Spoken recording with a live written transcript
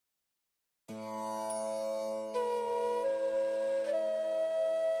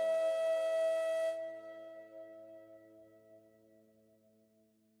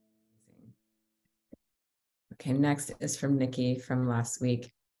Okay, next is from Nikki from last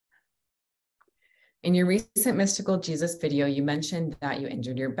week. In your recent Mystical Jesus video, you mentioned that you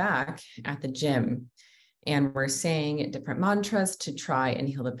injured your back at the gym and were saying different mantras to try and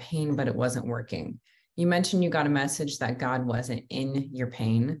heal the pain, but it wasn't working. You mentioned you got a message that God wasn't in your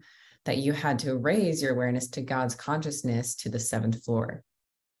pain, that you had to raise your awareness to God's consciousness to the 7th floor.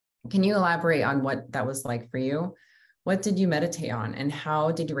 Can you elaborate on what that was like for you? What did you meditate on, and how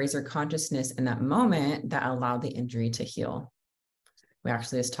did you raise your consciousness in that moment that allowed the injury to heal? We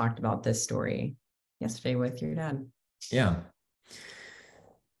actually just talked about this story yesterday with your dad. Yeah.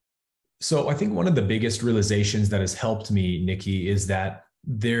 So I think one of the biggest realizations that has helped me, Nikki, is that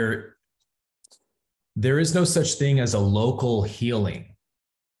there is no such thing as a local healing,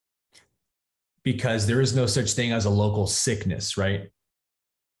 because there is no such thing as a local sickness, right?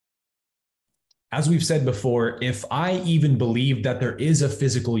 As we've said before, if I even believe that there is a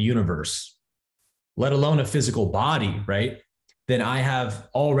physical universe, let alone a physical body, right, then I have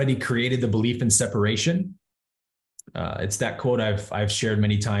already created the belief in separation. It's that quote I've shared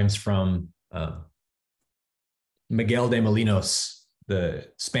many times from Miguel de Molinos, the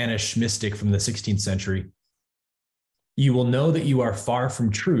Spanish mystic from the 16th century. You will know that you are far from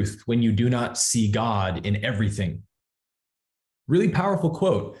truth when you do not see God in everything. Really powerful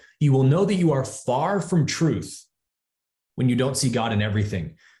quote. You will know that you are far from truth when you don't see God in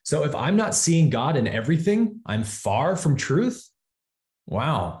everything. So if I'm not seeing God in everything, I'm far from truth.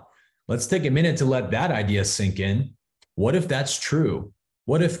 Wow. Let's take a minute to let that idea sink in. What if that's true?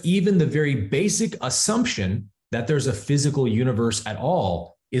 What if even the very basic assumption that there's a physical universe at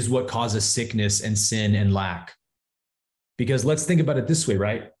all is what causes sickness and sin and lack? Because let's think about it this way,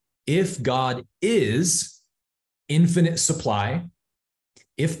 right? If God is infinite supply,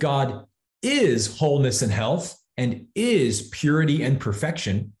 if God is wholeness and health and is purity and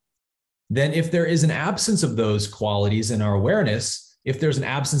perfection, then if there is an absence of those qualities in our awareness, if there's an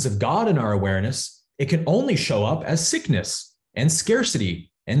absence of God in our awareness, it can only show up as sickness and scarcity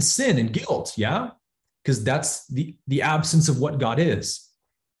and sin and guilt, yeah? Because that's the absence of what God is.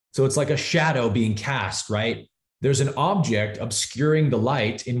 So it's like a shadow being cast, right? There's an object obscuring the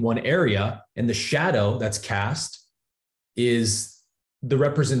light in one area, and the shadow that's cast is the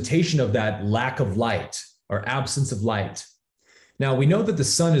representation of that lack of light or absence of light. Now, we know that the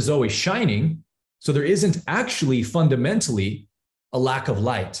sun is always shining, so there isn't actually fundamentally a lack of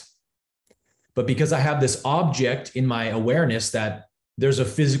light. But because I have this object in my awareness that there's a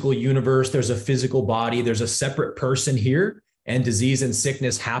physical universe, there's a physical body, there's a separate person here, and disease and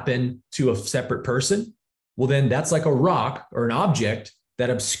sickness happen to a separate person, well, then that's like a rock or an object that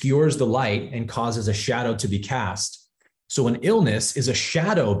obscures the light and causes a shadow to be cast. So an illness is a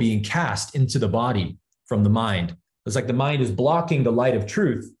shadow being cast into the body from the mind. It's like the mind is blocking the light of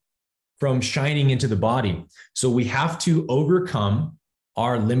truth from shining into the body. So we have to overcome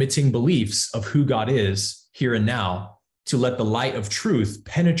our limiting beliefs of who God is here and now to let the light of truth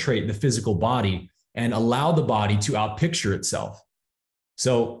penetrate the physical body and allow the body to outpicture itself.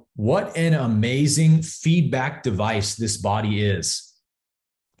 So what an amazing feedback device this body is.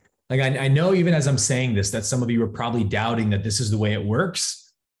 Like I know even as I'm saying this, that some of you are probably doubting that this is the way it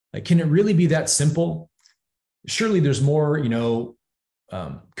works. Like, can it really be that simple? Surely there's more,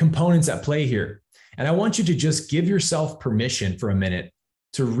 components at play here. And I want you to just give yourself permission for a minute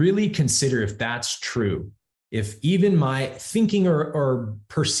to really consider if that's true. If even my thinking or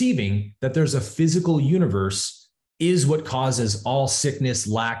perceiving that there's a physical universe is what causes all sickness,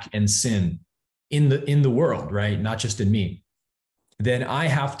 lack, and sin in the world, right? Not just in me. Then I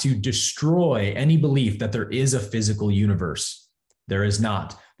have to destroy any belief that there is a physical universe. There is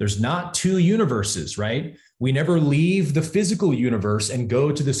not. There's not two universes, right? We never leave the physical universe and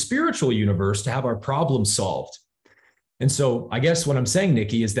go to the spiritual universe to have our problems solved. And so I guess what I'm saying,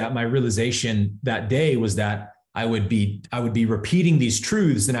 Nikki, is that my realization that day was that I would be repeating these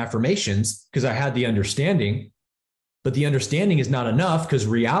truths and affirmations because I had the understanding, but the understanding is not enough because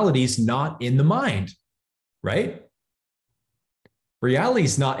reality is not in the mind, right? Reality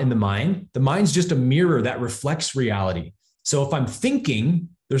is not in the mind. The mind's just a mirror that reflects reality. So if I'm thinking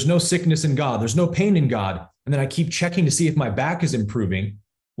there's no sickness in God, there's no pain in God, and then I keep checking to see if my back is improving,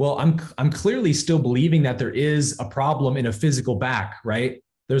 well, I'm clearly still believing that there is a problem in a physical back, right?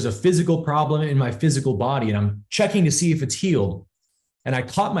 There's a physical problem in my physical body, and I'm checking to see if it's healed. And I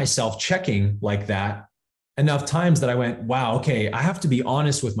caught myself checking like that enough times that I went, wow, okay, I have to be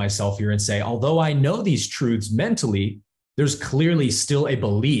honest with myself here and say, although I know these truths mentally, there's clearly still a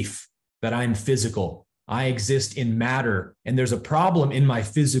belief that I'm physical. I exist in matter, and there's a problem in my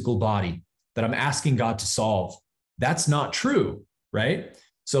physical body that I'm asking God to solve. That's not true, right?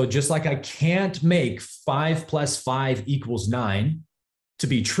 So just like I can't make 5 + 5 = 9 to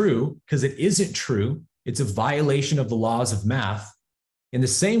be true, because it isn't true, it's a violation of the laws of math. In the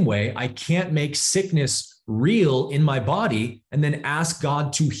same way, I can't make sickness real in my body and then ask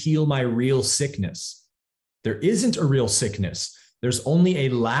God to heal my real sickness. There isn't a real sickness. There's only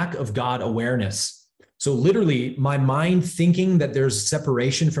a lack of God awareness. So literally, my mind thinking that there's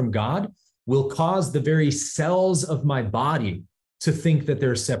separation from God will cause the very cells of my body to think that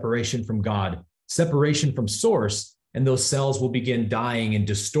there's separation from God, separation from source, and those cells will begin dying and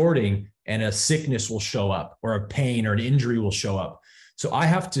distorting, and a sickness will show up, or a pain or an injury will show up. So I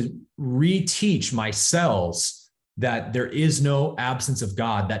have to reteach my cells that there is no absence of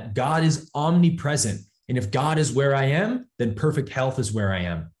God, that God is omnipresent. And if God is where I am, then perfect health is where I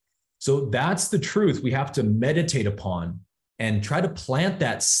am. So that's the truth we have to meditate upon and try to plant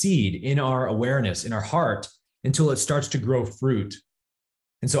that seed in our awareness, in our heart, until it starts to grow fruit.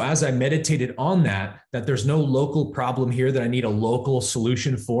 And so as I meditated on that there's no local problem here that I need a local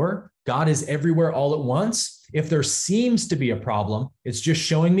solution for. God is everywhere all at once. If there seems to be a problem, it's just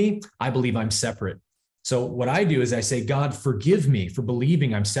showing me I believe I'm separate. So what I do is I say, God, forgive me for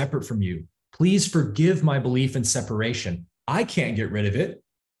believing I'm separate from you. Please forgive my belief in separation. I can't get rid of it,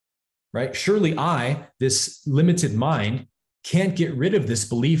 right? Surely I, this limited mind, can't get rid of this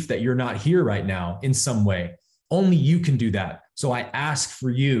belief that you're not here right now in some way. Only you can do that. So I ask for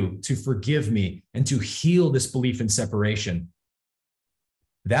you to forgive me and to heal this belief in separation.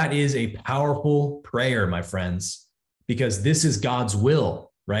 That is a powerful prayer, my friends, because this is God's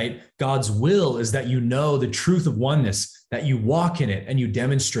will, right? God's will is that you know the truth of oneness, that you walk in it and you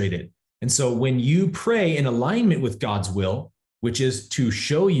demonstrate it. And so when you pray in alignment with God's will, which is to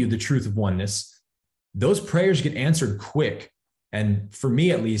show you the truth of oneness, those prayers get answered quick. And for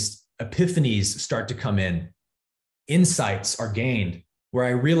me, at least, epiphanies start to come in. Insights are gained where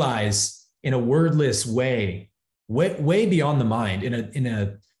I realize in a wordless way, way beyond the mind, in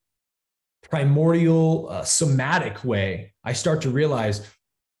a primordial, somatic way, I start to realize,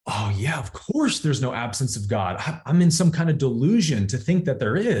 oh yeah, of course there's no absence of God. I'm in some kind of delusion to think that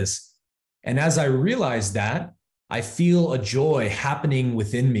there is. And as I realize that, I feel a joy happening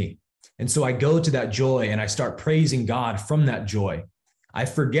within me. And so I go to that joy and I start praising God from that joy. I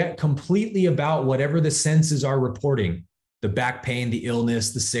forget completely about whatever the senses are reporting, the back pain, the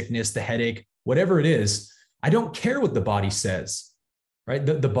illness, the sickness, the headache, whatever it is. I don't care what the body says, right?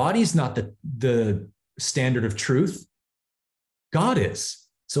 The body's not the standard of truth. God is.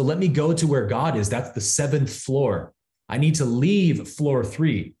 So let me go to where God is. That's the 7th floor. I need to leave floor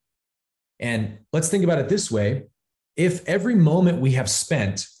 3. And let's think about it this way. If every moment we have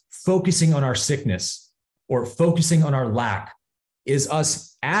spent focusing on our sickness or focusing on our lack is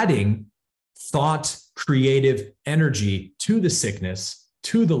us adding thought, creative energy to the sickness,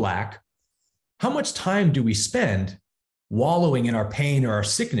 to the lack, how much time do we spend wallowing in our pain or our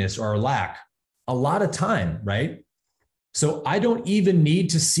sickness or our lack? A lot of time, right? So I don't even need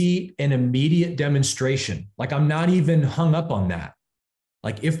to see an immediate demonstration. Like I'm not even hung up on that.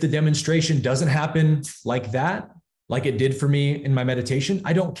 Like if the demonstration doesn't happen like that, like it did for me in my meditation,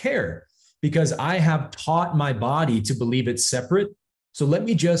 I don't care because I have taught my body to believe it's separate. So let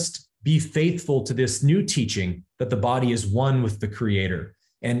me just be faithful to this new teaching that the body is one with the Creator.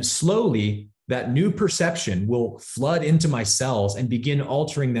 And slowly that new perception will flood into my cells and begin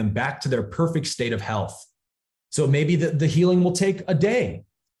altering them back to their perfect state of health. So maybe the healing will take a day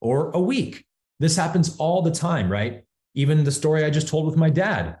or a week. This happens all the time, right? Even the story I just told with my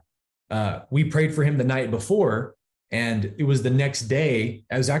dad. We prayed for him the night before, and it was the next day.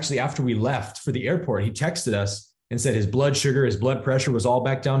 It was actually after we left for the airport. He texted us and said his blood sugar, his blood pressure was all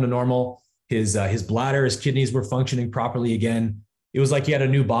back down to normal. His bladder, his kidneys were functioning properly again. It was like he had a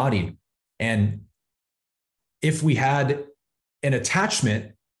new body. And if we had an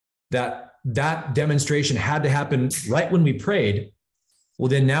attachment that demonstration had to happen right when we prayed, well,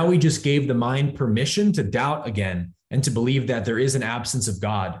 then now we just gave the mind permission to doubt again and to believe that there is an absence of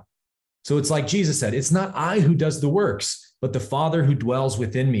God. So it's like Jesus said, it's not I who does the works, but the Father who dwells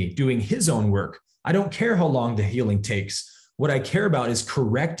within me, doing his own work. I don't care how long the healing takes. What I care about is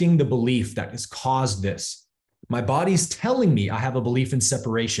correcting the belief that has caused this. My body's telling me I have a belief in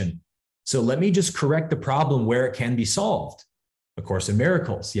separation. So let me just correct the problem where it can be solved. A Course in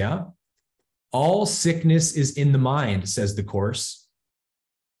Miracles, yeah? All sickness is in the mind, says the Course.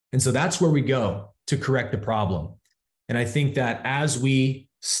 And so that's where we go to correct the problem. And I think that as we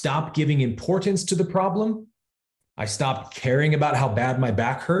stop giving importance to the problem, I stopped caring about how bad my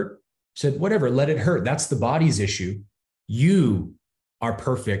back hurt, said, whatever, let it hurt. That's the body's issue. You are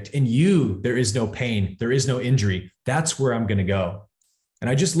perfect. In you, there is no pain. There is no injury. That's where I'm going to go. And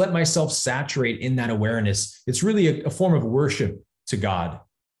I just let myself saturate in that awareness. It's really a form of worship to God,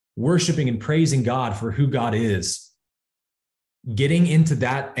 worshiping and praising God for who God is. Getting into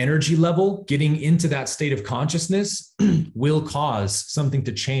that energy level, getting into that state of consciousness will cause something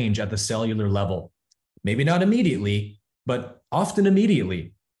to change at the cellular level. Maybe not immediately, but often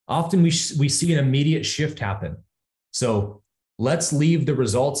immediately. Often we see an immediate shift happen. So let's leave the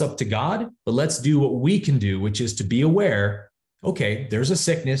results up to God, but let's do what we can do, which is to be aware, okay, there's a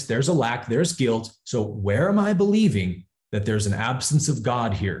sickness, there's a lack, there's guilt. So where am I believing that there's an absence of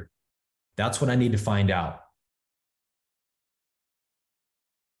God here? That's what I need to find out.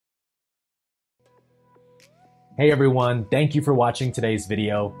 Hey everyone, thank you for watching today's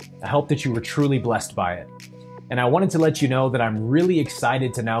video. I hope that you were truly blessed by it. And I wanted to let you know that I'm really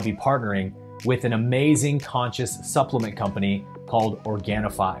excited to now be partnering with an amazing conscious supplement company called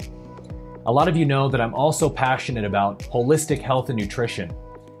Organifi. A lot of you know that I'm also passionate about holistic health and nutrition,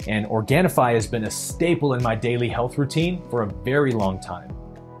 and Organifi has been a staple in my daily health routine for a very long time.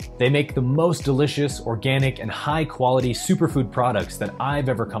 They make the most delicious, organic, and high-quality superfood products that I've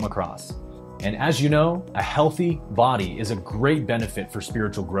ever come across. And as you know, a healthy body is a great benefit for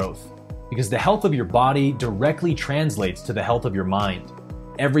spiritual growth because the health of your body directly translates to the health of your mind.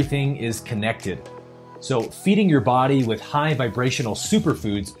 Everything is connected. So feeding your body with high vibrational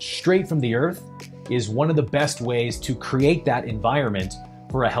superfoods straight from the earth is one of the best ways to create that environment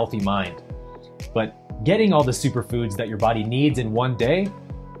for a healthy mind. But getting all the superfoods that your body needs in one day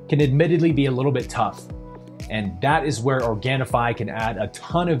can admittedly be a little bit tough. And that is where Organifi can add a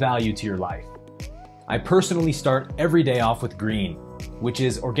ton of value to your life. I personally start every day off with green, which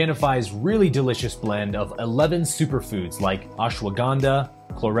is Organifi's really delicious blend of 11 superfoods like ashwagandha,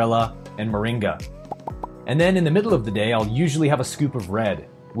 chlorella, and moringa. And then in the middle of the day, I'll usually have a scoop of red,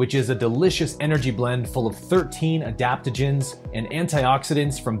 which is a delicious energy blend full of 13 adaptogens and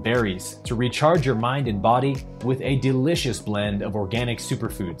antioxidants from berries to recharge your mind and body with a delicious blend of organic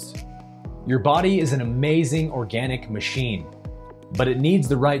superfoods. Your body is an amazing organic machine, but it needs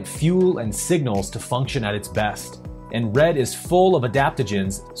the right fuel and signals to function at its best. And red is full of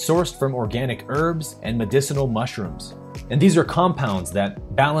adaptogens sourced from organic herbs and medicinal mushrooms. And these are compounds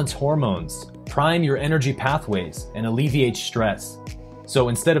that balance hormones, prime your energy pathways, and alleviate stress. So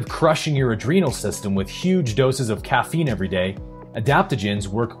instead of crushing your adrenal system with huge doses of caffeine every day, adaptogens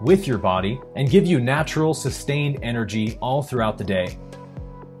work with your body and give you natural, sustained energy all throughout the day.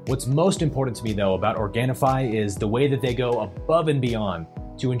 What's most important to me though about Organifi is the way that they go above and beyond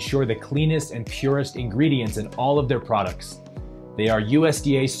to ensure the cleanest and purest ingredients in all of their products. They are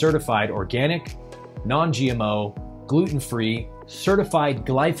USDA certified organic, non-GMO, gluten-free, certified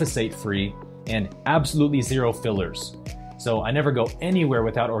glyphosate-free, and absolutely zero fillers. So I never go anywhere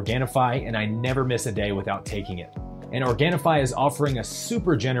without Organifi, and I never miss a day without taking it. And Organifi is offering a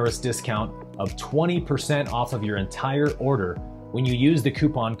super generous discount of 20% off of your entire order when you use the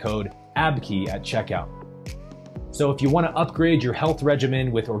coupon code ABKEY at checkout. So if you want to upgrade your health regimen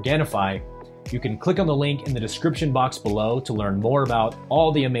with Organifi, you can click on the link in the description box below to learn more about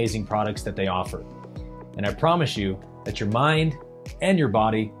all the amazing products that they offer. And I promise you that your mind and your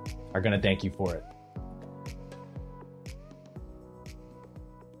body are going to thank you for it.